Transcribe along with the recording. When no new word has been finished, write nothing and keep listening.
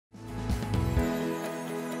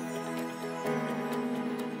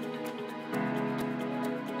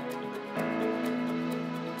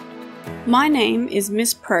My name is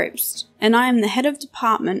Miss Probst, and I am the Head of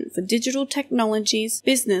Department for Digital Technologies,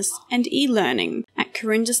 Business and E-Learning at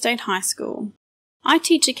Corinda State High School. I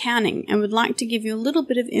teach accounting and would like to give you a little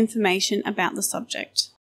bit of information about the subject.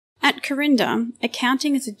 At Corinda,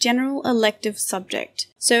 accounting is a general elective subject,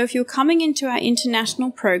 so if you're coming into our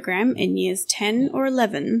international program in years 10 or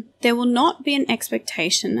 11, there will not be an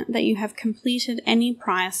expectation that you have completed any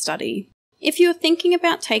prior study. If you are thinking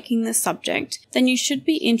about taking this subject, then you should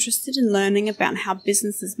be interested in learning about how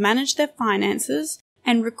businesses manage their finances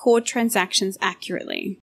and record transactions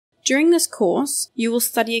accurately. During this course, you will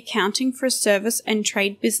study accounting for a service and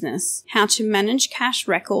trade business, how to manage cash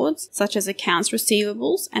records such as accounts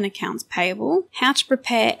receivables and accounts payable, how to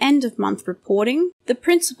prepare end-of-month reporting, the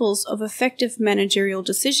principles of effective managerial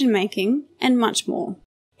decision-making, and much more.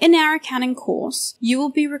 In our accounting course, you will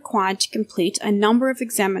be required to complete a number of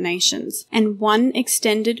examinations and one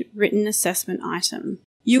extended written assessment item.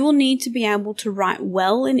 You will need to be able to write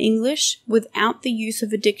well in English without the use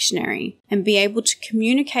of a dictionary and be able to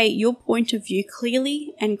communicate your point of view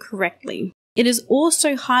clearly and correctly. It is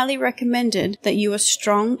also highly recommended that you are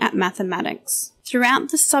strong at mathematics. Throughout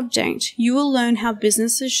the subject, you will learn how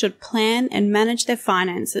businesses should plan and manage their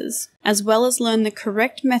finances, as well as learn the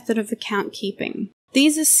correct method of account keeping.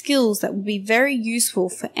 These are skills that will be very useful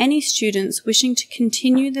for any students wishing to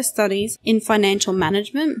continue their studies in financial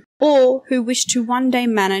management or who wish to one day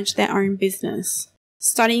manage their own business.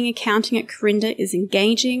 Studying accounting at Corinda is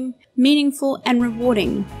engaging, meaningful, and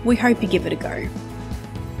rewarding. We hope you give it a go.